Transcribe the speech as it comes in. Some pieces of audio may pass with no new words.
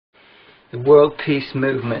The world peace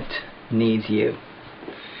movement needs you.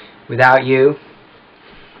 Without you,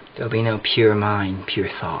 there'll be no pure mind, pure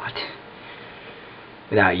thought.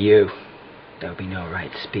 Without you, there'll be no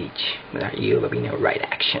right speech. Without you, there'll be no right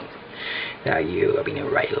action. Without you, there'll be no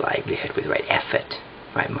right livelihood with right effort,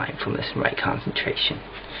 right mindfulness, and right concentration.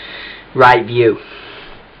 Right view.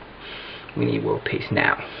 We need world peace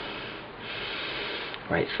now.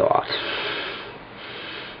 Right thought.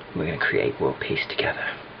 We're going to create world peace together.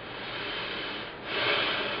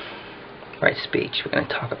 Right speech. We're going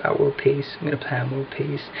to talk about world peace. We're going to plan world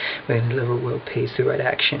peace. We're going to deliver world peace through right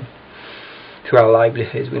action. Through our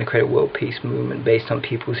livelihoods, we're going to create a world peace movement based on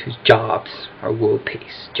people whose jobs are world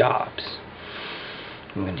peace jobs.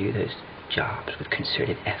 We're going to do those jobs with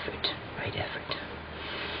concerted effort. Right effort.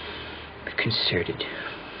 With concerted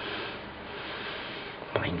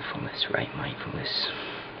mindfulness. Right mindfulness.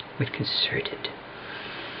 With concerted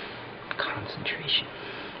concentration.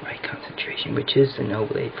 Right concentration, which is the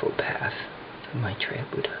Noble Eightfold Path of Maitreya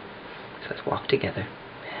Buddha. So let's walk together,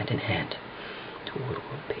 hand in hand, toward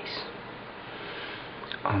world peace.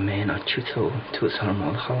 Amen. Achuto, tu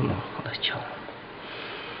salmo, halmo, halachal.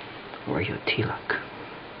 Warrior Tilak.